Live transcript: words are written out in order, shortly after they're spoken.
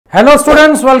Hello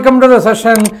students, welcome to the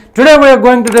session. Today we are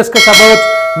going to discuss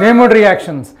about neighborhood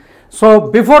reactions.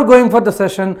 So before going for the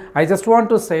session, I just want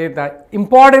to say the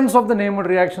importance of the neighborhood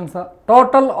reactions.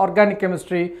 Total organic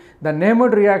chemistry, the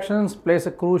neighborhood reactions plays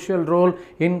a crucial role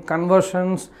in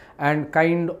conversions and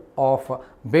kind of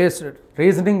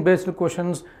reasoning based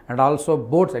questions and also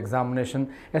boards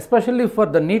examination. Especially for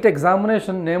the NEET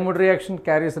examination, neighborhood reaction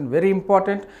carries a very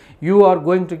important. You are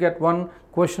going to get one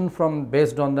question from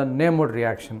based on the neighborhood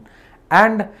reaction.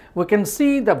 And we can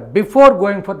see that before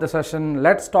going for the session,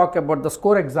 let's talk about the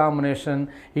score examination.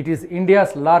 It is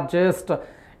India's largest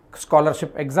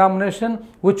scholarship examination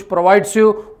which provides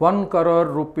you 1 crore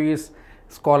rupees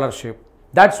scholarship.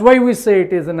 That's why we say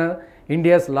it is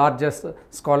India's largest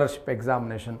scholarship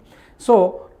examination.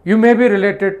 So you may be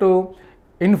related to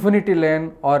infinity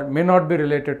lane or may not be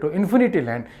related to infinity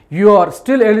lane. You are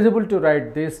still eligible to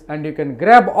write this and you can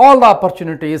grab all the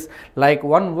opportunities like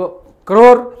 1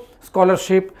 crore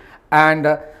scholarship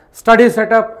and study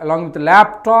setup along with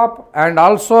laptop and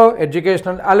also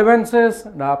educational allowances.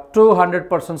 Up to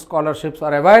 100% scholarships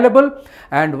are available,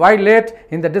 and while late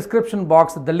in the description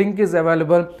box the link is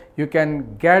available. You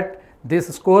can get this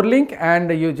score link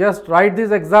and you just write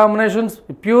these examinations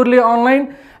purely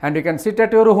online, and you can sit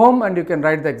at your home and you can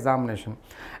write the examination.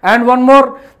 And one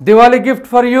more Diwali gift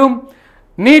for you,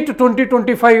 NEET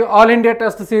 2025 All India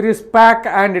Test Series pack,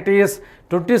 and it is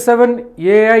 27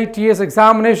 AITS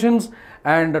examinations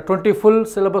and 20 full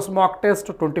syllabus mock test,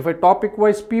 25 topic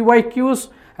wise PYQs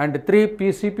and 3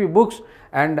 PCP books,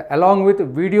 and along with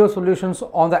video solutions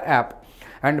on the app,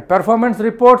 and performance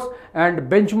reports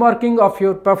and benchmarking of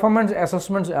your performance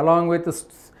assessments along with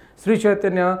Sri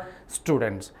Chaitanya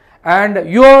students. And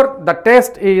the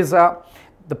test is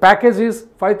the package is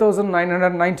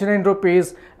 5,999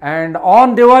 rupees, and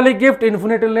on Diwali gift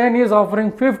Infinity Lane is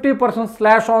offering 50%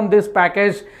 slash on this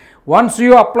package. Once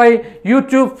you apply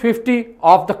YouTube 50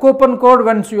 of the coupon code,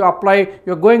 once you apply,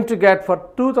 you are going to get for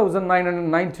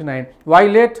 2,999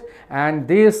 while it, and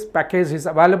this package is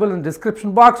available in the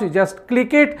description box. You just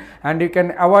click it and you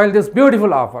can avail this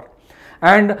beautiful offer.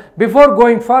 And before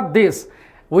going for this,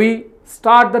 we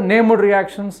start the neighborhood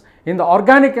reactions. In the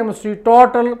organic chemistry,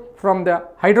 total from the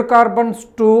hydrocarbons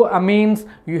to amines,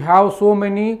 you have so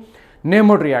many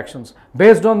neighborhood reactions.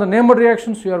 Based on the neighborhood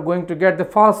reactions, you are going to get the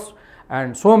first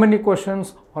and so many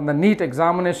questions on the NEET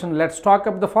examination. Let's talk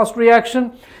about the first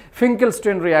reaction,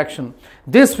 Finkelstein reaction.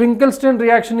 This Finkelstein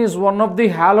reaction is one of the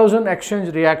halogen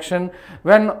exchange reaction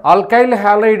when alkyl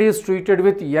halide is treated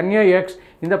with NaX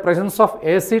in the presence of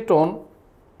acetone.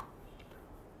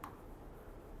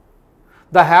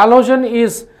 The halogen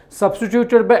is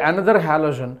substituted by another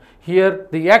halogen. Here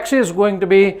the X is going to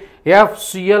be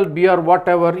FCl, B or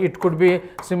whatever, it could be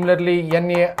similarly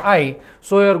NaI.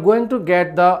 So you are going to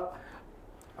get the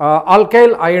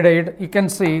alkyl iodide. You can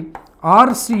see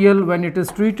RCl when it is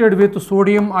treated with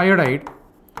sodium iodide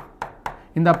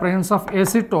in the presence of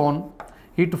acetone,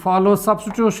 it follows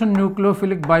substitution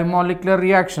nucleophilic bimolecular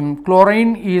reaction.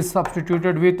 Chlorine is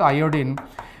substituted with iodine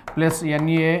plus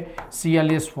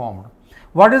NaCl is formed.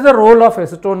 What is the role of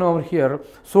acetone over here?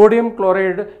 Sodium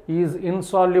chloride is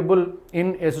insoluble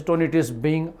in acetone, it is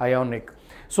being ionic.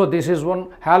 So this is one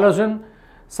halogen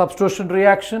substitution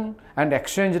reaction and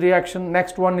exchange reaction.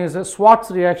 Next one is a Wurtz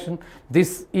reaction.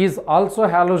 This is also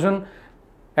halogen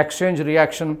exchange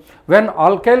reaction when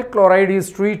alkyl chloride is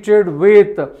treated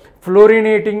with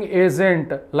fluorinating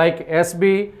agent like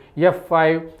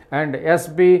SbF5 and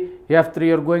SbF3.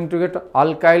 You are going to get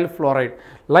alkyl fluoride.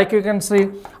 Like you can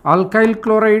see alkyl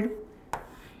chloride,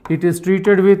 it is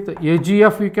treated with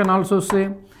AgF. You can also say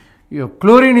your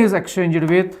chlorine is exchanged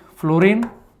with fluorine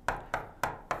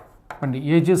and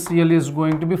AgCl is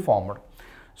going to be formed.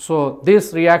 So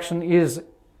this reaction is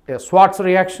a Wurtz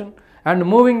reaction. And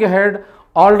moving ahead,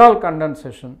 Aldol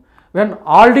condensation. When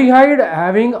aldehyde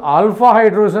having alpha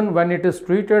hydrogen, when it is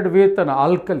treated with an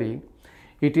alkali,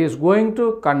 it is going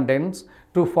to condense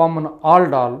to form an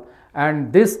aldol,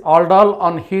 and this aldol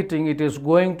on heating, it is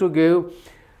going to give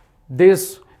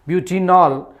this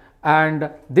butanol, and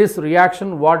this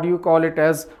reaction, what do you call it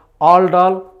as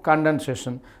aldol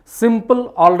condensation.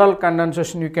 Simple aldol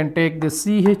condensation, you can take the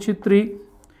CH3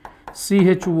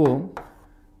 CHO,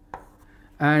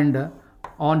 and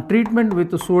on treatment with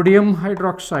the sodium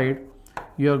hydroxide,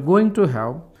 you are going to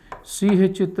have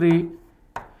CH3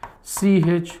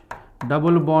 CH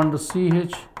double bond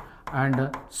CH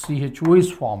and CHO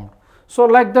is formed. So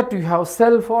like that you have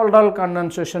self aldol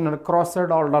condensation and cross-side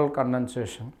aldol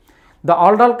condensation. The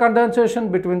aldol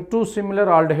condensation between two similar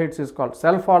aldehydes is called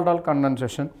self aldol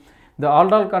condensation. The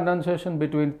aldol condensation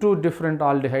between two different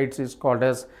aldehydes is called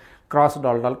as cross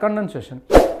aldol condensation.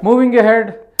 Moving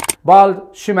ahead,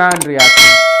 Bald-Schumann reaction.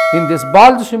 In this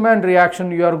Bald-Schumann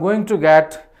reaction, you are going to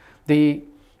get the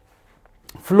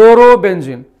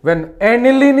fluorobenzene. When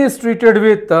aniline is treated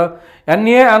with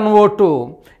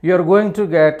NaNO2, you are going to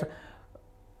get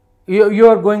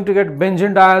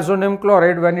benzene diazonium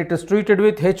chloride. When it is treated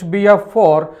with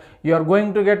HBF4, you are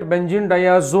going to get benzene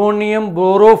diazonium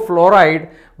borofluoride.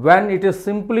 When it is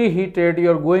simply heated,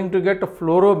 you are going to get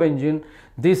fluorobenzene.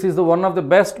 This is one of the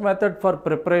best method for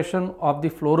preparation of the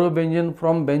fluorobenzene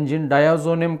from benzene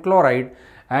diazonium chloride,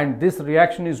 and this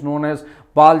reaction is known as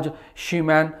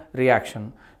Bald-Schumann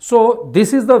reaction. So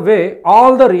this is the way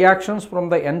all the reactions from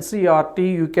the NCERT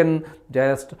you can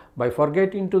just by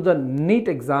forgetting to the NEET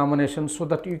examination, so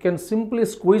that you can simply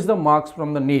squeeze the marks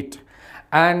from the NEET.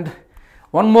 And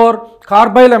one more,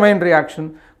 carbylamine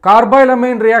reaction.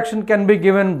 Carbylamine reaction can be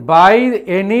given by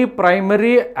any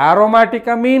primary aromatic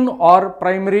amine or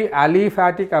primary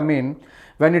aliphatic amine.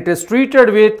 When it is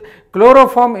treated with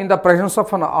chloroform in the presence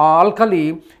of an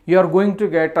alkali, you are going to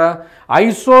get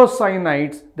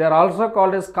isocyanides. They are also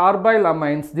called as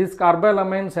carbylamines. These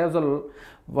carbylamines have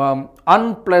a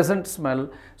unpleasant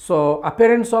smell. So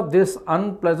appearance of this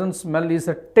unpleasant smell is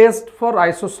a test for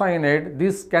isocyanide.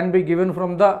 This can be given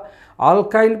from the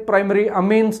alkyl primary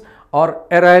amines or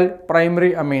aryl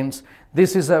primary amines.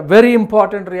 This is a very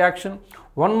important reaction.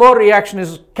 One more reaction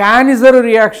is Cannizzaro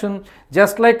reaction.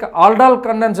 Just like Aldol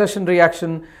condensation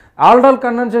reaction,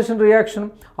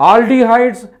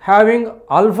 aldehydes having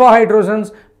alpha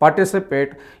hydrogens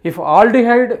participate. If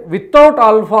aldehyde without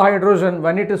alpha hydrogen,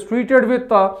 when it is treated with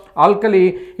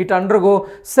alkali, it undergo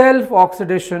self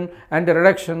oxidation and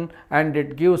reduction, and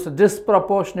it gives a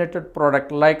disproportionate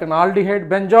product. Like an aldehyde,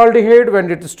 benzaldehyde,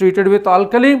 when it is treated with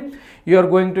alkali, you are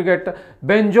going to get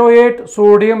benzoate,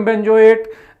 sodium benzoate,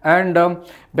 and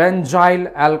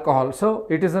benzyl alcohol. So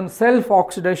it is a self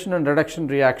oxidation and reduction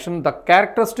reaction. The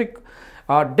characteristic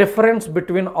difference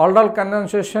between Aldol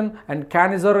condensation and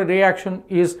Cannizzaro reaction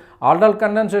is Aldol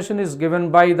condensation is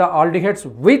given by the aldehydes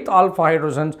with alpha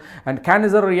hydrogens, and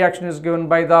Cannizzaro reaction is given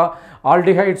by the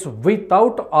aldehydes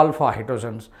without alpha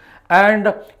hydrogens.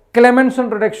 And Clemmensen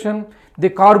reduction, the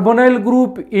carbonyl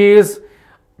group is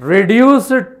reduced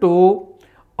to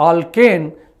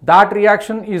alkane. That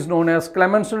reaction is known as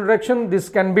Clemmensen reaction. This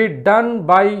can be done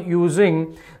by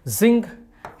using zinc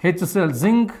HCl,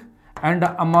 zinc and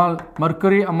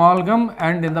mercury amalgam,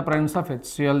 and in the presence of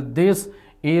HCl. This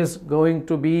is going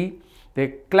to be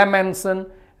the Clemmensen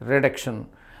reduction.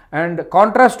 And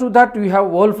contrast to that, we have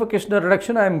Wolff-Kishner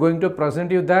reduction. I am going to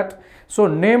present you that. So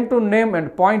name to name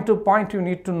and point to point, you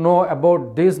need to know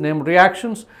about these name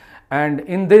reactions. And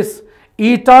in this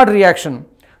etard reaction,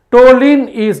 toluene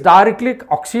is directly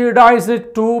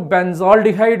oxidized to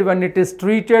benzaldehyde when it is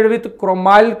treated with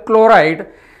chromyl chloride.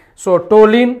 So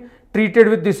toluene treated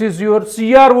with, this is your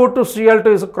CrO2 Cl2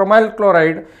 is a chromyl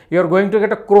chloride. You are going to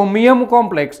get a chromium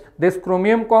complex. This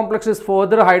chromium complex is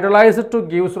further hydrolyzed to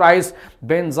give rise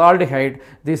benzaldehyde.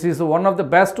 This is one of the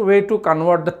best way to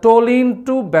convert the toluene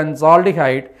to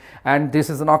benzaldehyde, and this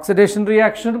is an oxidation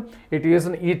reaction. It is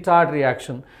an etard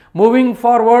reaction. Moving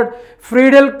forward,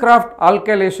 Friedel-Crafts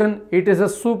alkylation, it is a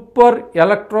super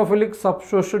electrophilic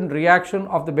substitution reaction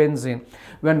of the benzene.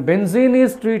 When benzene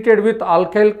is treated with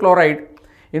alkyl chloride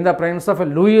in the presence of a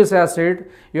Lewis acid,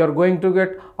 you are going to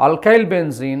get alkyl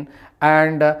benzene.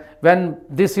 And when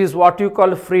this is what you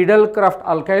call Friedel-Crafts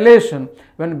alkylation,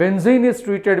 when benzene is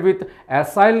treated with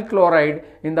acyl chloride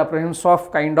in the presence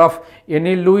of kind of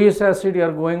any Lewis acid, you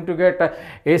are going to get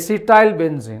acetyl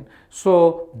benzene.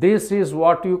 So this is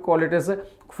what you call it as a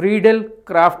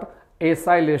Friedel-Crafts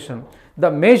acylation. The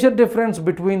major difference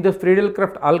between the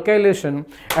Friedel-Crafts alkylation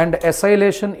and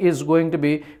acylation is going to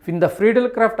be, in the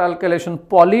Friedel-Crafts alkylation,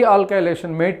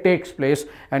 polyalkylation may takes place,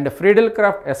 and the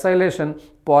Friedel-Crafts acylation,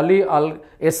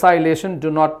 polyacylation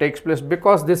do not takes place,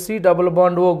 because this C double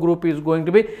bond O group is going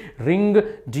to be ring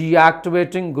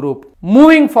deactivating group.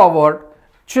 Moving forward,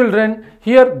 children,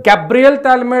 here Gabriel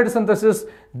thalamide synthesis.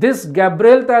 This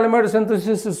Gabriel thalamide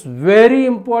synthesis is very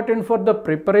important for the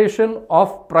preparation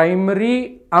of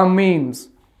primary amines.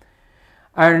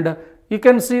 And you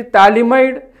can see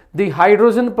thalamide, the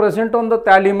hydrogen present on the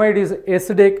thalamide is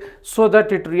acidic, so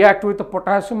that it reacts with the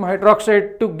potassium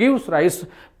hydroxide to give rise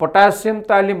potassium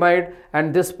thalamide,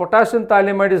 and this potassium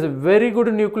thalamide is a very good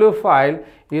nucleophile,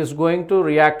 is going to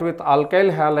react with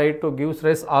alkyl halide to give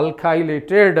rise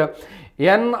alkylated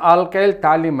N-alkyl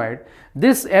thalamide.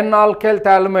 This N-alkyl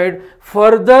thalamide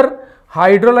further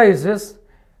hydrolyzes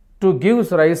to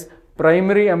give rise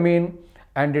primary amine,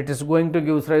 and it is going to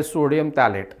give rise sodium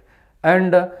thalate.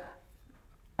 And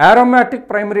aromatic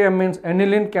primary amines,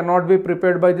 aniline, cannot be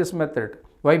prepared by this method.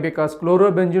 Why? Because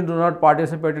chlorobenzene do not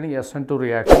participate in SN2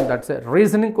 reaction. That's a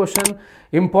reasoning question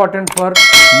important for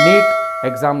NEET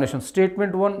examination.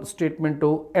 Statement 1, statement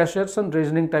 2, assertion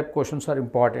reasoning type questions are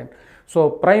important. So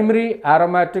primary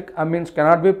aromatic amines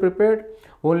cannot be prepared,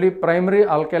 only primary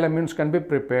alkyl amines can be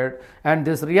prepared, and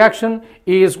this reaction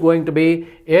is going to be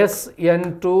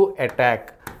SN2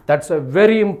 attack. That's a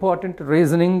very important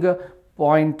reasoning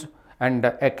point and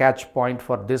a catch point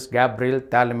for this Gabriel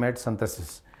Thallamate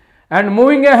synthesis. And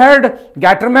moving ahead,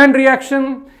 Gattermann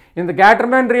reaction. In the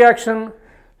Gattermann reaction,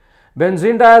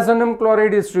 benzene diazoxide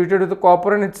chloride is treated with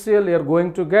copper and HCl. You are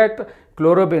going to get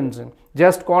chlorobenzene.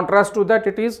 Just contrast to that,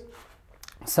 it is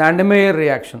Sandmeyer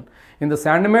reaction. In the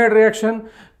Sandmeyer reaction,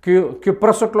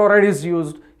 cuprous chloride is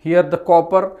used. Here the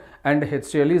copper and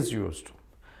HCl is used.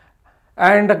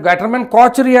 And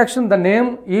Gattermann-Koch reaction, the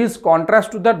name is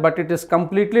contrast to that, but it is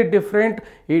completely different.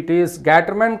 It is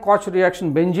Gattermann-Koch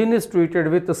reaction. Benzene is treated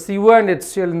with CO and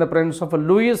HCl in the presence of a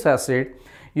Lewis acid.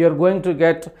 You are going to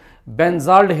get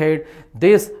benzaldehyde.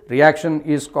 This reaction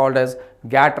is called as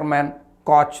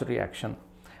Gattermann-Koch reaction.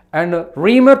 And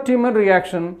Riemer-Tiemann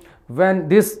reaction, when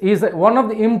this is one of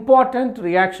the important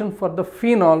reaction for the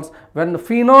phenols, when the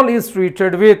phenol is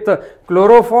treated with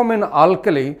chloroform in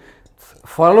alkali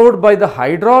followed by the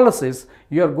hydrolysis,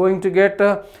 you are going to get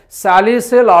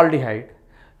salicylaldehyde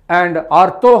and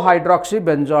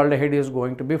orthohydroxybenzaldehyde is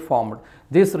going to be formed.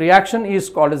 This reaction is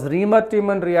called as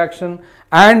Riemer-Tiemann reaction.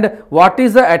 And what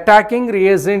is the attacking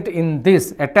reagent in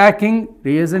this? Attacking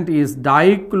reagent is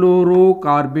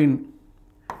dichlorocarbon.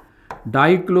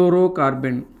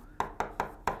 Dichlorocarbon.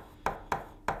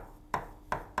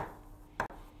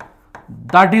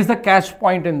 That is the catch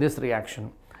point in this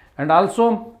reaction. And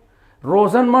also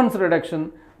Rosenmann's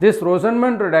reduction. This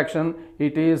Rosenmann reduction,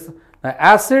 it is the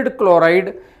acid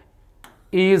chloride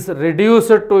is reduced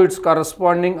to its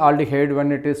corresponding aldehyde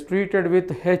when it is treated with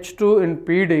H2 in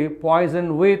PD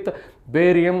poisoned with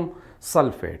barium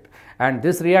sulfate, and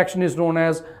this reaction is known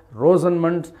as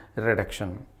Rosenmann's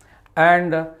reduction.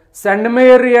 And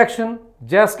Sandmeyer reaction,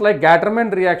 just like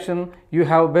Gattermann reaction, you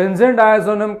have benzene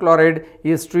diazoxide chloride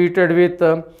is treated with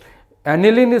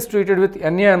aniline is treated with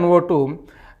NaNO2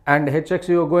 and HX,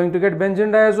 you are going to get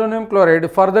benzene diazoxide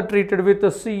chloride further treated with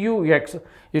CuX.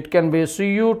 It can be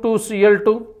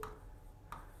Cu2Cl2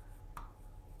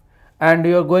 and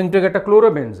you are going to get a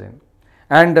chlorobenzene.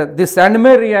 And this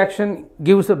Sandmeyer reaction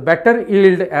gives a better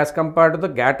yield as compared to the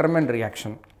Gattermann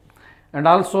reaction. And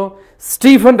also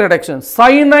Stephan reduction.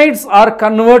 Cyanides are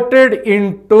converted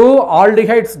into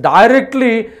aldehydes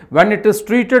directly when it is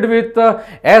treated with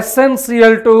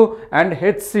SnCl2 and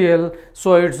HCl.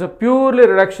 So it's a purely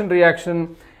reduction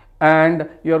reaction and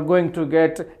you are going to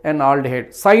get an aldehyde.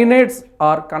 Cyanides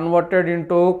are converted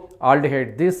into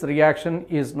aldehyde. This reaction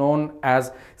is known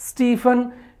as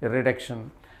Stephan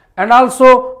reduction. And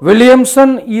also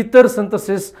Williamson ether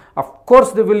synthesis. Of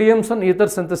course, the Williamson ether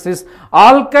synthesis,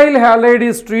 alkyl halide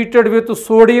is treated with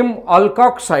sodium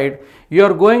alkoxide. You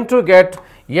are going to get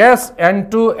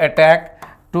SN2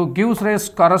 attack to give rise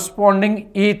corresponding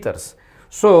ethers.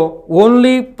 So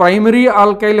only primary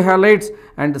alkyl halides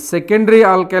and secondary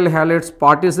alkyl halides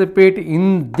participate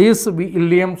in this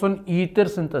Williamson ether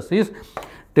synthesis.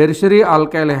 Tertiary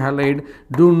alkyl halide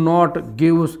do not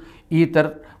give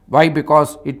ether. Why?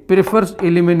 Because it prefers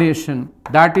elimination.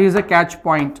 That is a catch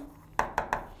point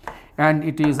and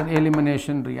it is an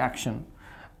elimination reaction.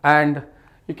 And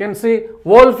you can see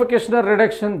Wolff-Kishner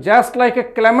reduction, just like a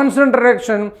Clemmensen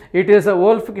reduction, it is a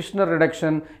Wolff-Kishner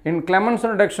reduction. In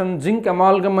Clemmensen reduction, zinc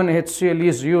amalgam and HCl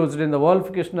is used. In the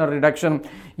Wolff-Kishner reduction,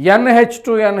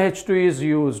 NH2 is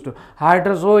used.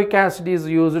 Hydrozoic acid is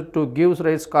used to give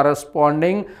rise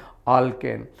corresponding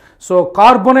alkane. So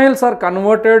carbonyls are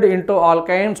converted into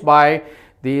alkynes by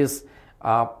these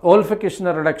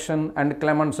Wolff-Kishner reduction and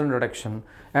Clemmensen reduction.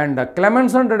 And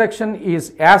Clemmensen reduction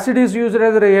is acid is used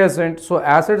as a reagent. So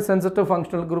acid sensitive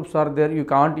functional groups are there. You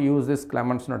can't use this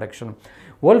Clemmensen reduction.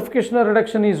 Wolff-Kishner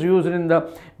reduction is used in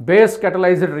the base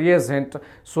catalyzed reagent,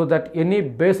 so that any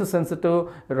base sensitive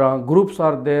groups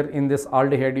are there in this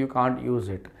aldehyde, you can't use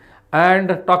it.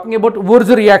 And talking about Wurtz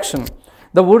reaction,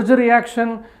 the Wurtz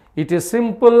reaction, it is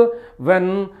simple.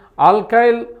 When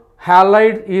alkyl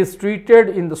halide is treated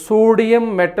in the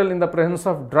sodium metal in the presence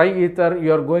of dry ether,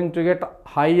 you are going to get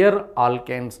higher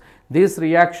alkanes. This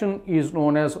reaction is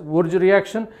known as Wurtz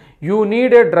reaction. You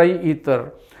need a dry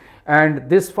ether, and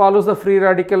this follows the free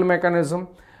radical mechanism.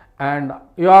 And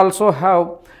you also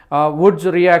have Wurtz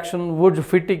reaction,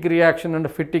 Wurtz-Fittig reaction, and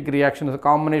Fittig reaction is a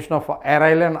combination of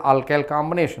aryl and alkyl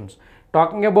combinations.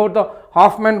 Talking about the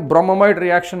Hofmann bromamide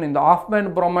reaction, in the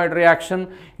Hofmann bromide reaction,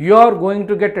 you are going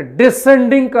to get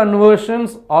descending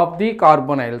conversions of the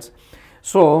carbonyls.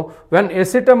 So, when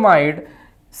acetamide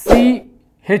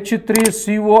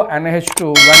CH3CO NH2,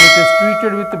 when it is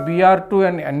treated with Br2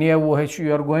 and NaOH,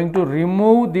 you are going to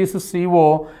remove this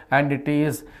CO and it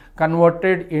is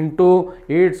converted into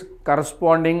its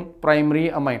corresponding primary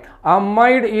amine.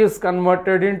 Amide is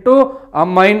converted into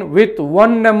amine with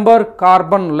one number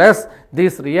carbon less.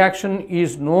 This reaction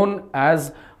is known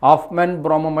as Hofmann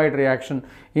bromamide reaction.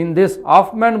 In this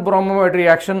Hofmann bromamide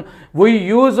reaction, we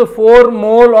use 4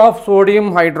 mole of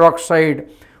sodium hydroxide.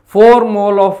 4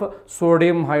 mole of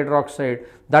sodium hydroxide.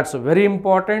 That's very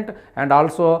important, and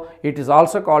also it is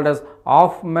also called as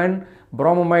Hofmann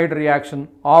bromamide reaction,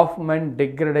 Hofmann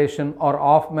degradation or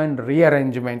Hofmann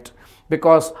rearrangement,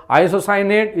 because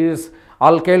isocyanate is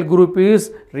alkyl group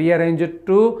is rearranged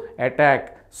to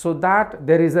attack. So that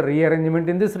there is a rearrangement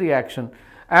in this reaction.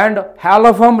 And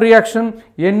haloform reaction,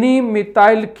 any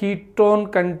methyl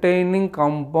ketone containing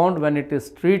compound, when it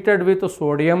is treated with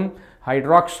sodium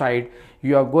hydroxide,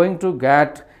 you are going to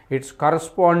get its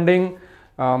corresponding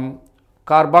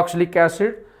carboxylic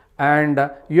acid, and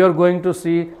you are going to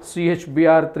see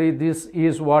CHBr3. This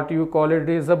is what you call it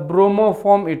is a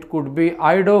bromoform, it could be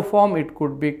iodoform, it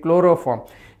could be chloroform.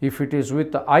 If it is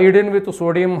with iodine with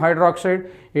sodium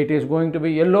hydroxide, it is going to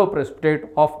be yellow precipitate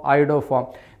of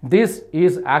iodoform. This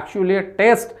is actually a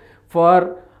test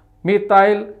for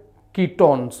methyl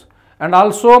ketones. And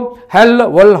also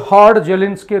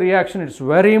Hell-Wohlhard-Jelinski reaction, it is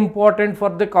very important for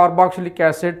the carboxylic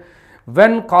acid.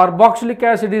 When carboxylic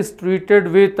acid is treated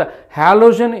with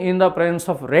halogen in the presence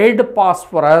of red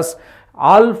phosphorus,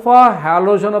 alpha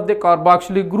halogen of the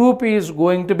carboxylic group is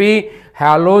going to be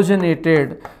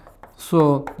halogenated.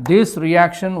 So this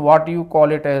reaction, what you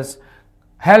call it as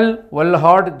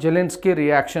Hell-Wohlhard-Jelinski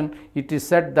reaction, it is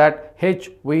said that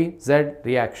HVZ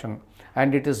reaction,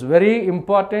 and it is very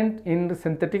important in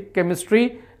synthetic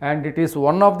chemistry, and it is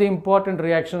one of the important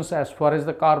reactions as far as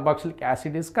the carboxylic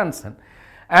acid is concerned.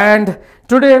 And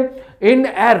today in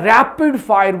a rapid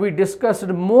fire we discussed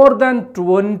more than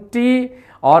 20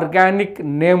 organic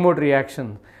NEMOD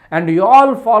reactions, and you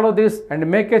all follow this and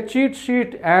make a cheat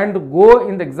sheet and go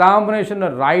in the examination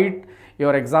and write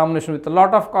your examination with a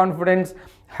lot of confidence.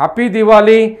 Happy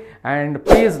Diwali, and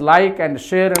please like and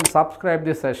share and subscribe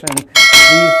this session.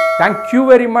 Please, thank you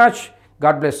very much.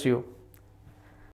 God bless you.